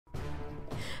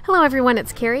Hello everyone,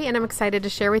 it's Carrie and I'm excited to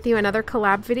share with you another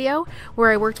collab video where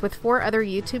I worked with 4 other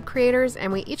YouTube creators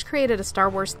and we each created a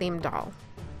Star Wars themed doll.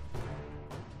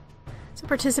 So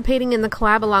participating in the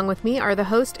collab along with me are the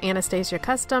host Anastasia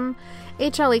Custom,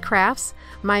 HLE Crafts,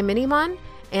 My Minimon,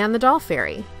 and the Doll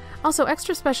Fairy. Also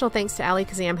extra special thanks to Ali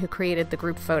Kazam who created the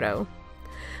group photo.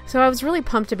 So I was really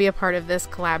pumped to be a part of this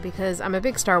collab because I'm a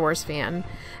big Star Wars fan.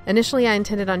 Initially I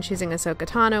intended on choosing Ahsoka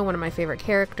Tano, one of my favorite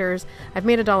characters. I've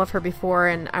made a doll of her before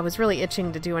and I was really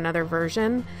itching to do another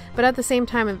version. But at the same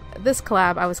time of this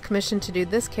collab I was commissioned to do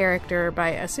this character by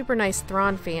a super nice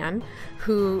Thrawn fan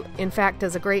who in fact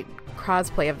does a great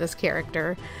cosplay of this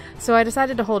character. So I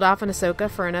decided to hold off on Ahsoka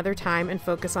for another time and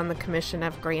focus on the commission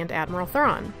of Grand Admiral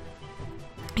Thrawn.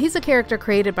 He's a character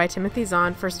created by Timothy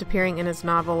Zahn, first appearing in his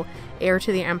novel Heir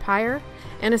to the Empire,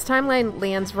 and his timeline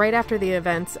lands right after the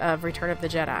events of Return of the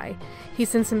Jedi. He's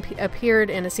since appeared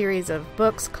in a series of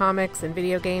books, comics, and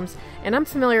video games, and I'm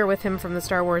familiar with him from the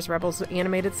Star Wars Rebels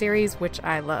animated series, which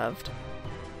I loved.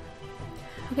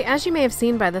 Okay, as you may have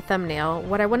seen by the thumbnail,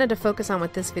 what I wanted to focus on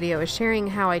with this video is sharing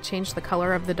how I changed the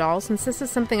color of the doll, since this is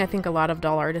something I think a lot of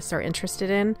doll artists are interested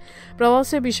in, but I'll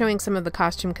also be showing some of the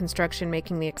costume construction,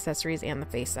 making the accessories and the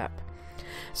face up.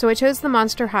 So I chose the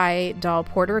Monster High doll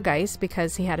Porter Geist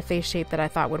because he had a face shape that I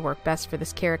thought would work best for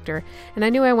this character, and I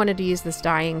knew I wanted to use this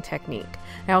dyeing technique.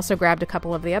 I also grabbed a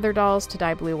couple of the other dolls to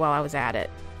dye blue while I was at it.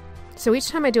 So each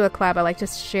time I do a collab I like to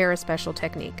share a special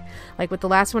technique. Like with the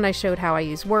last one I showed how I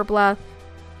use Worbla,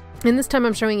 and this time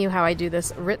I'm showing you how I do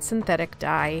this RIT synthetic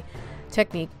dye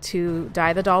technique to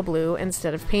dye the doll blue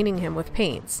instead of painting him with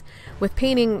paints. With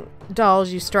painting dolls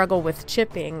you struggle with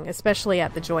chipping, especially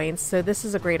at the joints, so this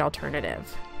is a great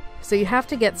alternative. So you have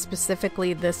to get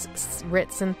specifically this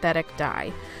RIT synthetic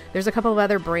dye. There's a couple of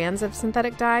other brands of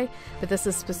synthetic dye, but this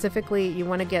is specifically, you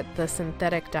want to get the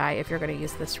synthetic dye if you're going to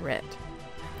use this RIT.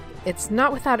 It's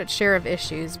not without its share of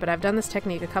issues, but I've done this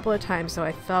technique a couple of times, so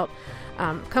I felt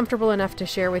comfortable enough to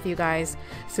share with you guys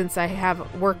since I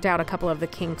have worked out a couple of the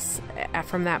kinks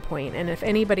from that point. And if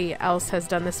anybody else has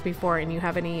done this before and you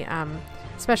have any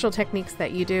special techniques that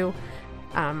you do,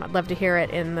 I'd love to hear it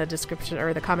in the description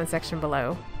or the comment section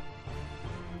below.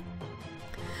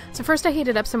 So first I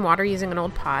heated up some water using an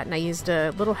old pot, and I used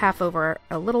a little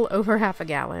over half a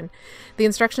gallon. The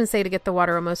instructions say to get the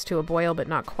water almost to a boil, but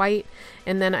not quite.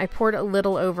 And then I poured a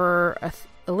little over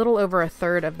a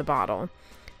third of the bottle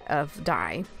of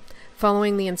dye.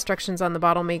 Following the instructions on the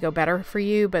bottle may go better for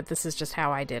you, but this is just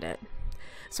how I did it.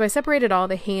 So I separated all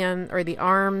the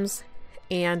arms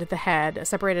and the head. I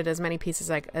separated as many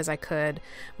pieces as I could,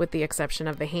 with the exception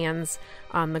of the hands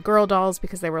on the girl dolls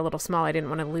because they were a little small. I didn't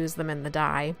want to lose them in the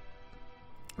dye.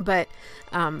 But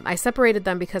I separated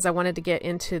them because I wanted to get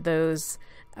into those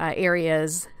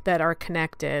areas that are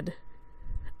connected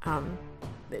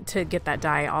to get that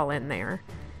dye all in there.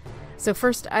 So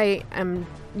first I am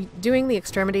doing the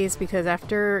extremities because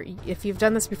if you've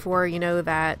done this before, you know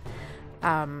that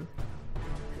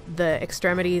the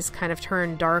extremities kind of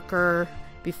turn darker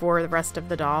before the rest of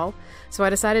the doll. So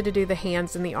I decided to do the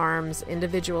hands and the arms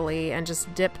individually and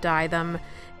just dip dye them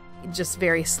just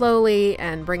very slowly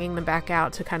and bringing them back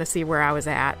out to kind of see where I was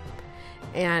at.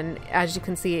 And as you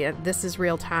can see, this is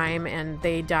real time and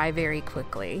they dye very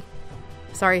quickly.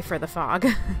 Sorry for the fog.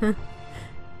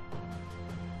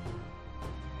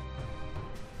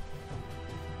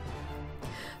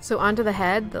 So onto the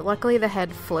head. Luckily the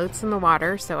head floats in the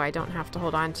water, so I don't have to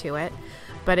hold on to it.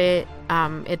 But it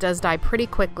does dye pretty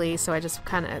quickly, so I just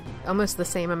kind of almost the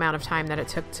same amount of time that it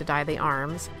took to dye the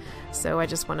arms. So I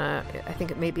just want to, I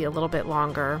think it may be a little bit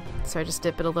longer. So I just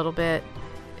dip it a little bit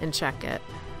and check it.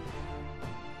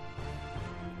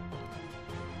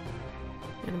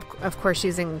 And of course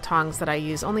using tongs that I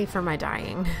use only for my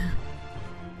dyeing.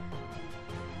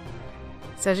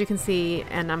 So as you can see,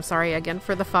 and I'm sorry again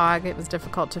for the fog, it was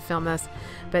difficult to film this,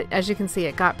 but as you can see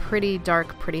it got pretty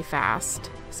dark pretty fast.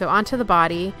 So onto the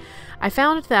body. I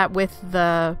found that with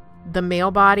the male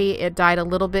body it dyed a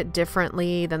little bit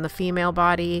differently than the female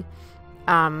body.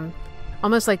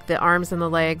 Almost like the arms and the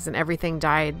legs and everything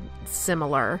dyed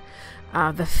similar.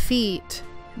 The feet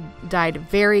dyed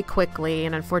very quickly,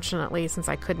 and unfortunately since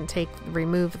I couldn't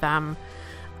remove them,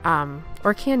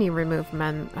 or can you remove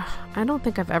them? I don't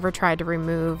think I've ever tried to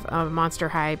remove a Monster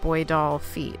High boy doll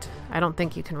feet. I don't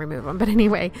think you can remove them, but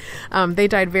anyway, they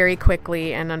dyed very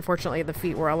quickly, and unfortunately the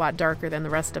feet were a lot darker than the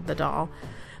rest of the doll.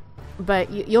 But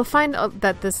you'll find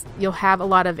that you'll have a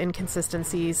lot of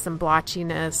inconsistencies, some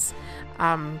blotchiness.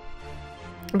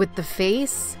 With the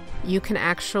face, you can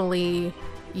actually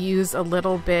use a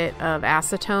little bit of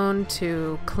acetone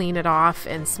to clean it off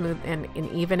and smooth and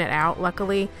even it out,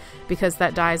 luckily, because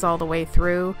that dyes all the way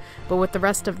through. But with the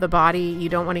rest of the body, you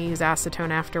don't want to use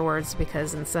acetone afterwards,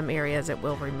 because in some areas it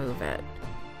will remove it.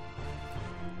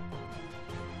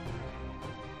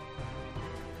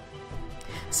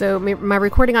 So my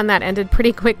recording on that ended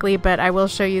pretty quickly, but I will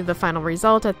show you the final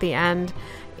result at the end,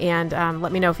 and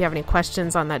let me know if you have any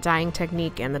questions on that dyeing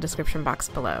technique in the description box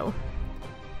below.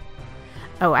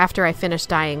 Oh, after I finished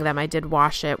dyeing them, I did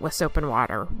wash it with soap and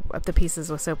water, the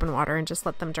pieces with soap and water, and just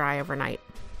let them dry overnight.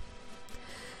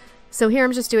 So here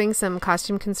I'm just doing some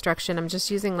costume construction. I'm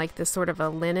just using like this sort of a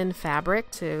linen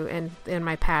fabric in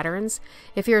my patterns.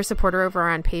 If you're a supporter over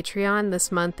on Patreon,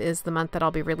 this month is the month that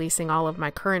I'll be releasing all of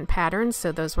my current patterns.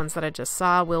 So those ones that I just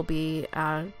saw will be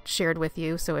shared with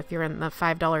you. So if you're in the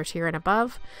 $5 tier and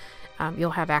above,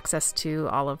 you'll have access to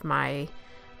all of my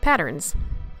patterns.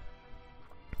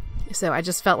 So I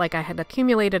just felt like I had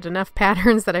accumulated enough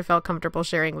patterns that I felt comfortable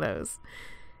sharing those.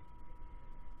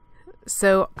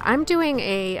 So I'm doing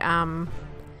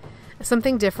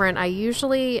something different. I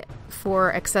usually,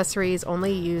 for accessories,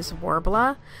 only use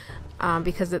Worbla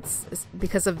because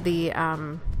of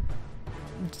the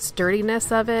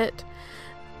sturdiness of it.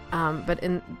 But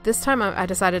this time I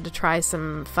decided to try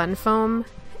some fun foam,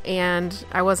 and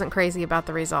I wasn't crazy about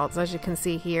the results. As you can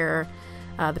see here,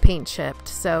 the paint chipped.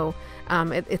 So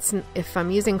if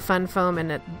I'm using fun foam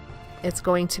and it's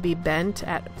going to be bent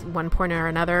at one point or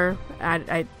another,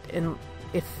 and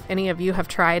if any of you have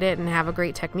tried it and have a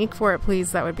great technique for it,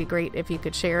 please, that would be great if you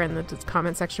could share in the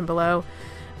comment section below.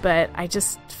 But I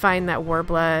just find that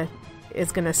Worbla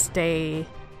is going to stay,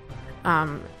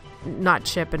 not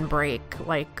chip and break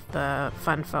like the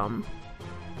fun foam.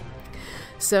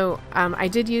 So I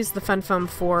did use the fun foam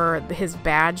for his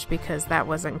badge because that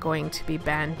wasn't going to be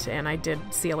bent, and I did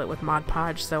seal it with Mod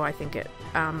Podge, so I think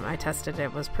I tested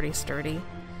it was pretty sturdy.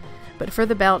 But for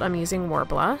the belt, I'm using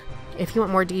Worbla. If you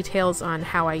want more details on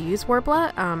how I use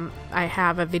Worbla, I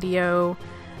have a video,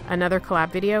 another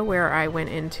collab video, where I went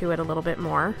into it a little bit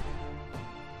more.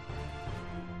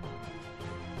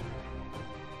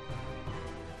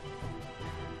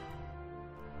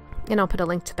 And I'll put a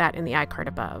link to that in the iCard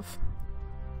above.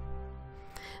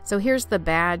 So here's the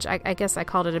badge. I guess I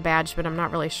called it a badge, but I'm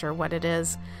not really sure what it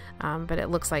is. But it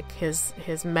looks like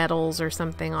his medals or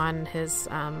something on his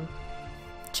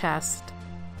chest.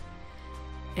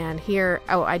 And here,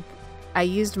 I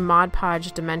used Mod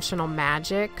Podge Dimensional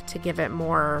Magic to give it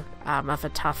more of a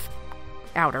tough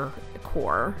outer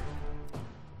core.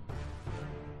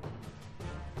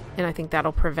 And I think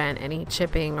that'll prevent any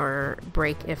chipping or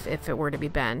break if it were to be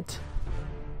bent.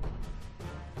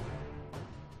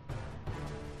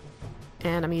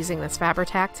 And I'm using this Faber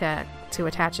tack to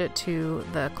attach it to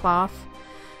the cloth.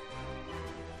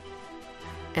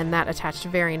 And that attached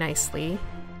very nicely.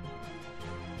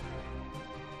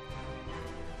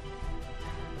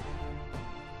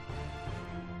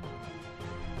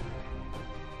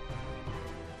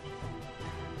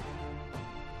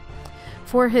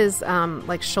 For his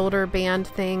like shoulder band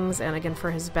things, and again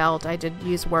for his belt, I did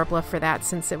use Worbla for that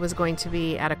since it was going to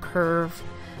be at a curve.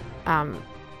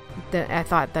 I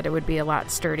thought that it would be a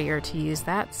lot sturdier to use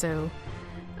that, so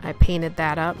I painted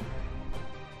that up.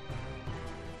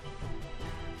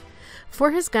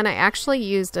 For his gun, I actually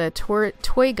used a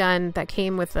toy gun that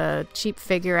came with a cheap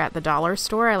figure at the dollar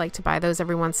store. I like to buy those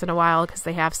every once in a while because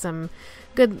they have some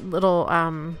good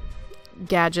little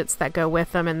gadgets that go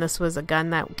with them, and this was a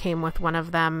gun that came with one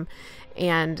of them,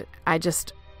 and I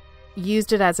just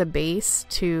used it as a base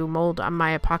to mold on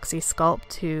my epoxy sculpt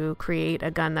to create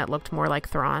a gun that looked more like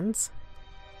Thrawn's.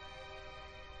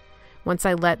 Once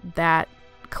I let that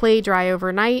clay dry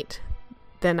overnight,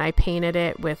 then I painted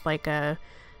it with like a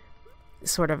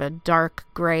sort of a dark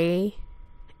gray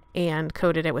and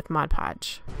coated it with Mod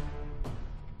Podge.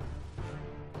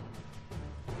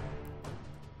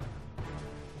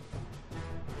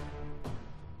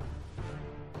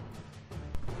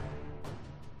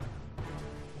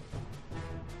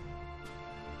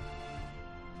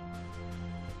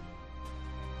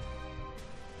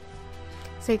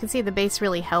 So you can see the base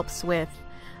really helps with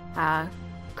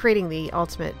creating the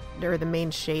ultimate or the main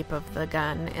shape of the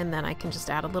gun, and then I can just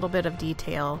add a little bit of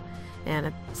detail,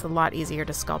 and it's a lot easier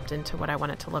to sculpt into what I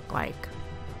want it to look like.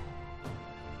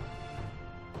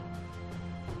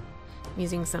 I'm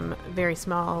using some very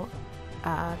small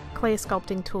clay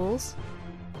sculpting tools.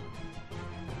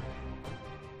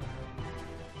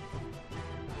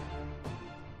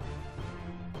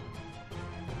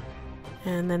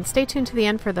 And then stay tuned to the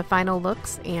end for the final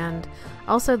looks and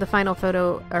also the final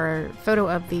photo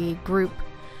of the group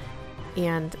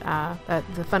and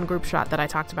the fun group shot that I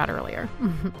talked about earlier.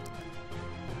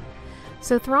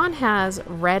 So Thrawn has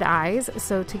red eyes,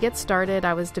 so to get started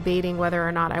I was debating whether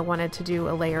or not I wanted to do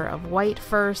a layer of white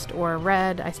first or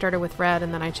red. I started with red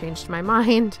and then I changed my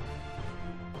mind.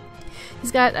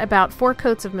 He's got about 4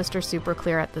 coats of Mr. Super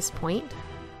Clear at this point.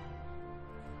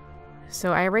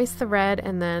 So I erased the red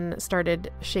and then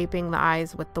started shaping the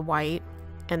eyes with the white,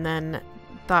 and then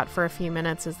thought for a few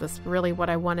minutes, is this really what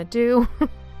I want to do?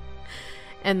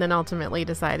 And then ultimately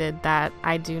decided that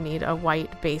I do need a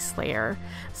white base layer.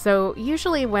 So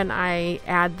usually when I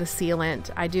add the sealant,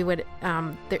 I do it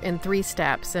in 3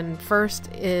 steps. And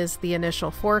first is the initial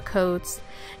 4 coats.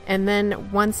 And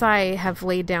then once I have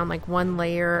laid down like 1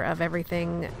 layer of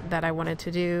everything that I wanted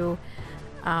to do,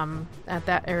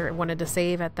 wanted to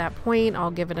save at that point, I'll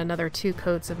give it another 2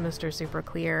 coats of Mr. Super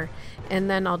Clear. And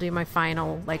then I'll do my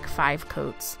final like 5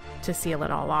 coats to seal it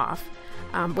all off.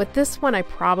 With this one, I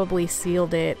probably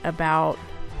sealed it about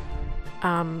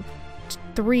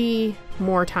 3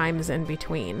 more times in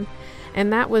between.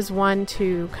 And that was one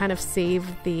to kind of save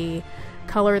the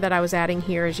color that I was adding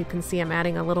here. As you can see, I'm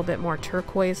adding a little bit more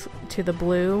turquoise to the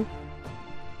blue.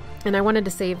 And I wanted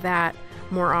to save that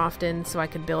more often so I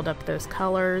could build up those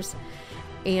colors.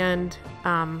 And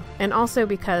also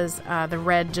because the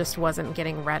red just wasn't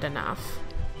getting red enough.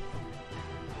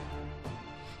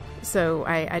 So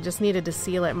I just needed to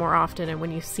seal it more often, and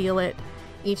when you seal it,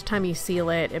 each time you seal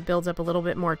it, it builds up a little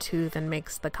bit more tooth and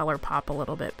makes the color pop a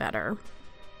little bit better.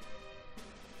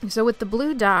 So with the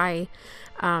blue dye,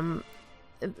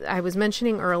 I was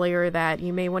mentioning earlier that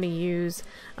you may want to use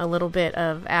a little bit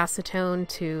of acetone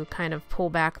to kind of pull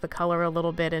back the color a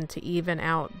little bit and to even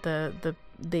out the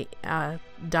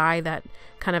dye that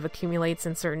kind of accumulates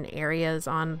in certain areas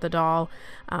on the doll.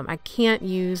 I can't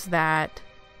use that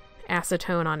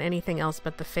acetone on anything else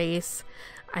but the face.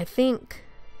 I think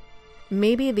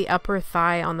maybe the upper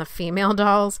thigh on the female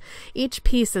dolls. Each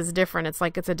piece is different. It's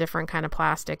like it's a different kind of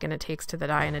plastic and it takes to the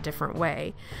dye in a different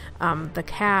way. The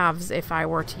calves, if I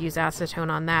were to use acetone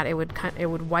on that, it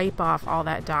would wipe off all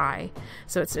that dye.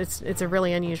 So it's a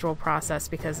really unusual process,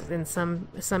 because in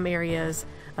some areas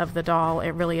of the doll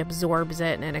it really absorbs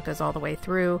it and it goes all the way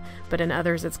through, but in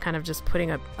others it's kind of just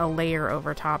putting a layer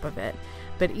over top of it.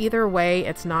 But either way,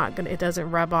 it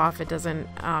doesn't rub off, it doesn't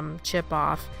chip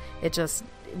off, it just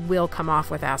will come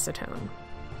off with acetone.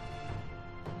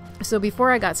 So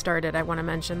before I got started, I want to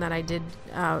mention that I did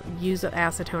use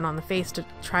acetone on the face to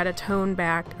try to tone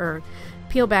back or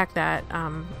peel back that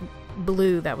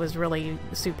blue that was really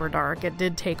super dark. It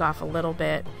did take off a little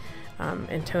bit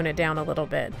and tone it down a little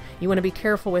bit. You want to be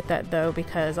careful with that though,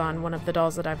 because on one of the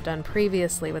dolls that I've done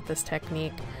previously with this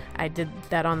technique, I did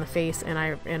that on the face and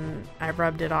I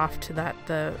rubbed it off to that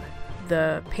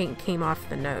the paint came off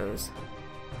the nose,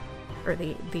 or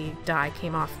the dye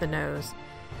came off the nose.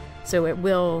 So it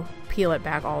will peel it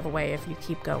back all the way if you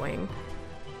keep going.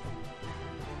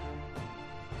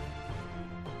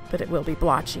 But it will be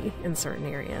blotchy in certain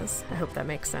areas. I hope that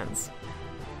makes sense.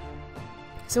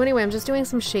 So anyway, I'm just doing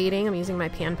some shading. I'm using my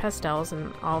pan pastels,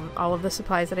 and all of the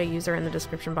supplies that I use are in the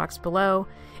description box below.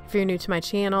 If you're new to my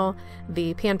channel,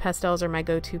 the pan pastels are my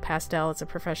go-to pastel. It's a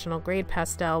professional grade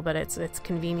pastel, but it's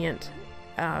convenient.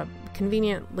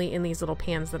 Conveniently in these little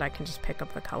pans that I can just pick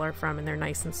up the color from, and they're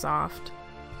nice and soft.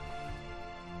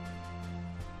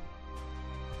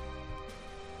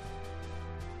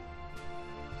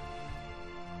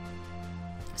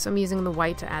 So I'm using the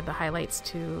white to add the highlights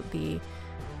to the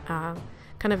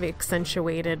kind of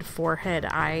accentuated forehead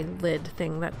eyelid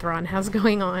thing that Thrawn has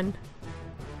going on.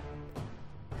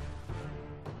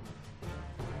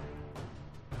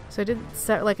 So I did,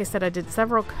 like I said, I did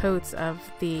several coats of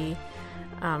the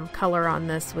color on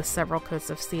this with several coats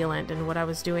of sealant, and what I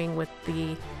was doing with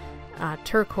the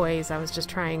turquoise, I was just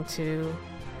trying to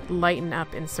lighten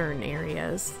up in certain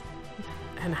areas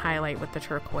and highlight with the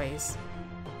turquoise.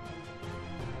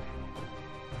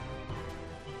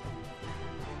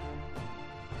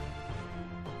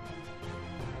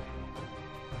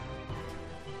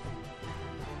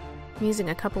 I'm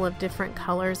using a couple of different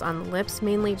colors on the lips,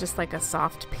 mainly just like a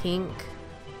soft pink.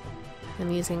 I'm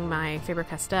using my Faber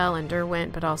Castell and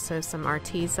Derwent, but also some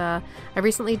Arteza. I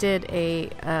recently did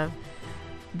a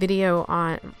video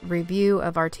on review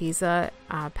of Arteza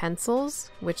pencils,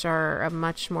 which are a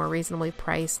much more reasonably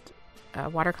priced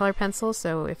watercolor pencil.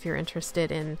 So if you're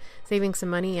interested in saving some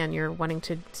money and you're wanting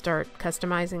to start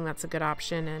customizing, that's a good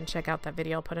option, and check out that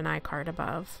video. I'll put an iCard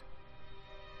above.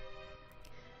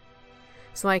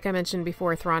 So like I mentioned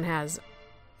before, Thrawn has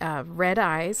red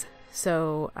eyes,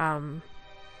 so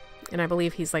and I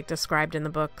believe he's like described in the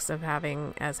books of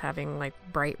having like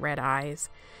bright red eyes.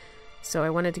 So I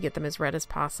wanted to get them as red as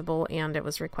possible, and it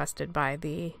was requested by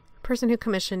the person who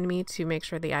commissioned me to make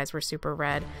sure the eyes were super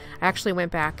red. I actually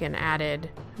went back and added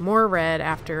more red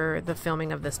after the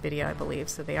filming of this video, I believe,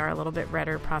 so they are a little bit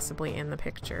redder possibly in the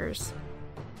pictures.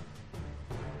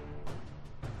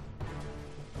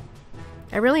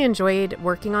 I really enjoyed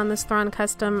working on this Thrawn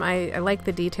custom. I like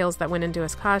the details that went into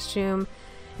his costume,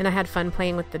 and I had fun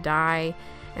playing with the dye.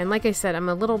 And like I said, I'm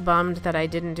a little bummed that I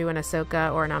didn't do an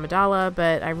Ahsoka or an Amidala,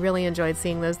 but I really enjoyed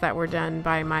seeing those that were done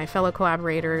by my fellow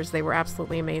collaborators. They were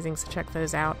absolutely amazing, so check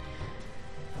those out.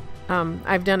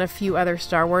 I've done a few other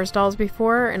Star Wars dolls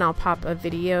before, and I'll pop a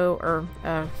video or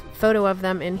a photo of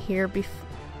them in here.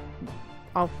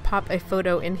 I'll pop a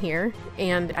photo in here,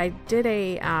 and I did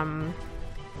a...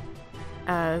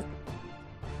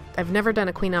 I've never done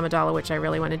a Queen Amidala, which I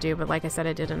really want to do, but like I said,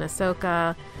 I did an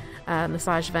Ahsoka,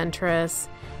 Massage Ventress,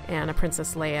 and a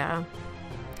Princess Leia,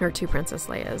 or 2 Princess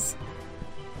Leias.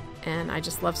 And I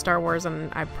just love Star Wars,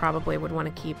 and I probably would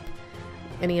want to keep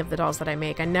any of the dolls that I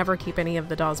make. I never keep any of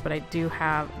the dolls, but I do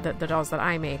have the dolls that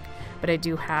I make, but I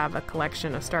do have a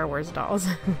collection of Star Wars dolls.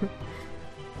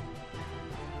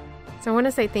 So I want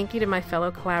to say thank you to my fellow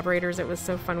collaborators. It was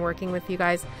so fun working with you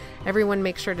guys. Everyone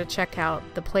make sure to check out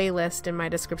the playlist in my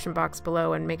description box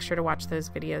below, and make sure to watch those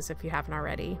videos if you haven't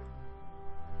already.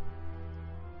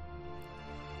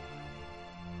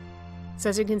 So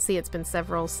as you can see, it's been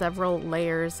several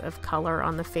layers of color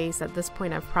on the face. At this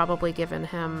point, I've probably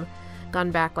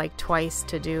gone back like twice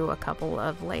to do a couple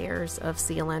of layers of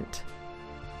sealant.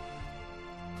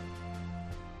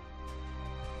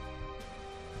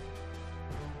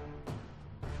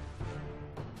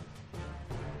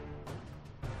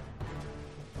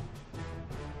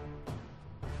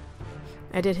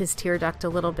 I did his tear duct a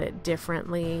little bit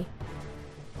differently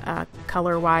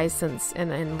color-wise,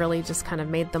 and really just kind of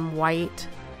made them white,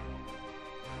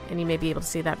 and you may be able to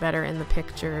see that better in the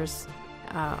pictures.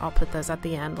 I'll put those at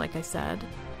the end, like I said.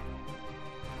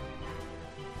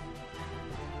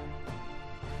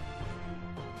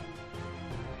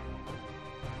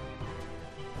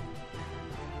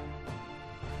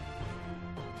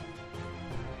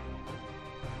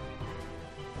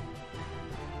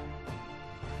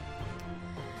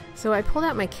 So I pulled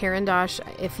out my Caran d'Ache.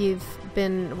 If you've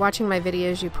been watching my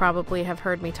videos, you probably have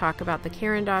heard me talk about the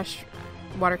Caran d'Ache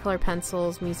watercolor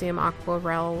pencils, Museum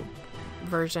Aquarelle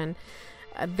version.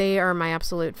 They are my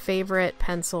absolute favorite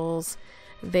pencils.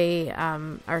 They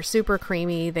are super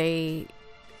creamy. They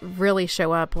really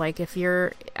show up, like if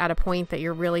you're at a point that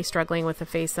you're really struggling with the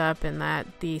face up and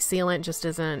that the sealant just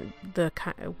isn't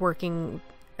working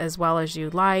as well as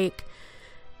you like,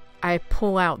 I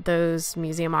pull out those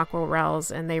Museum Aquarelles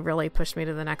and they really push me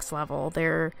to the next level.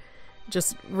 They're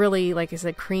just really, like I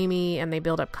said, creamy, and they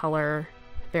build up color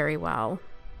very well.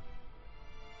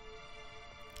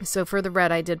 So for the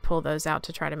red, I did pull those out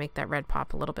to try to make that red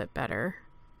pop a little bit better.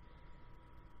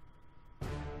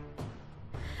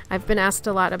 I've been asked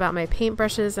a lot about my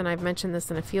paintbrushes, and I've mentioned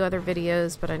this in a few other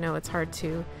videos, but I know it's hard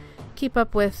to keep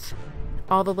up with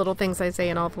all the little things I say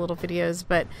in all the little videos,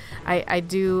 but I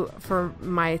do, for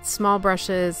my small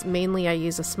brushes, mainly I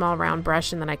use a small round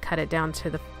brush, and then I cut it down to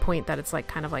the point that it's like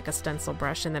kind of like a stencil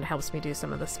brush, and that helps me do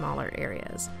some of the smaller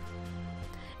areas.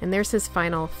 And there's his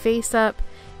final face up.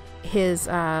 His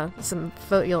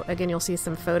you'll see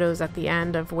some photos at the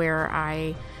end of where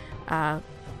I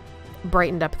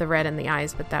brightened up the red in the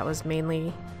eyes, but that was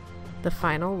mainly the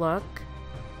final look.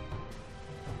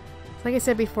 Like I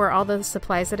said before, all the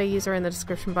supplies that I use are in the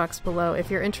description box below. If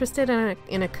you're interested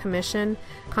in a commission,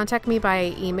 contact me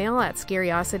by email at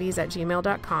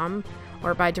scariosities@gmail.com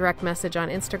or by direct message on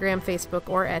Instagram, Facebook,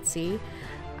 or Etsy.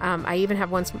 I even have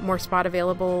one more spot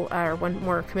available, or one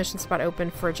more commission spot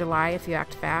open for July if you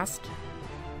act fast.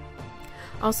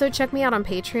 Also, check me out on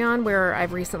Patreon, where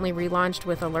I've recently relaunched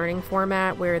with a learning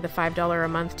format where the $5 a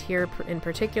month tier in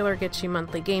particular gets you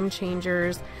monthly game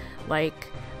changers like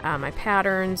my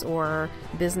patterns or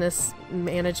business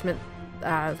management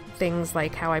things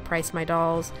like how I price my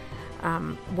dolls,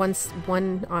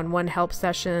 one-on-one help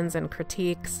sessions and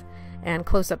critiques, and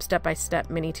close-up step-by-step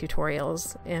mini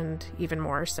tutorials, and even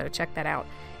more. So check that out,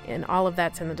 and all of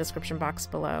that's in the description box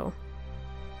below.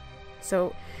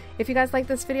 So if you guys like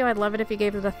this video, I'd love it if you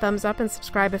gave it a thumbs up, and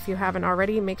subscribe if you haven't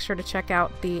already. Make sure to check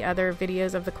out the other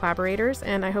videos of the collaborators,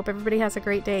 and I hope everybody has a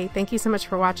great day. Thank you so much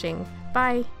for watching.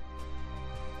 Bye!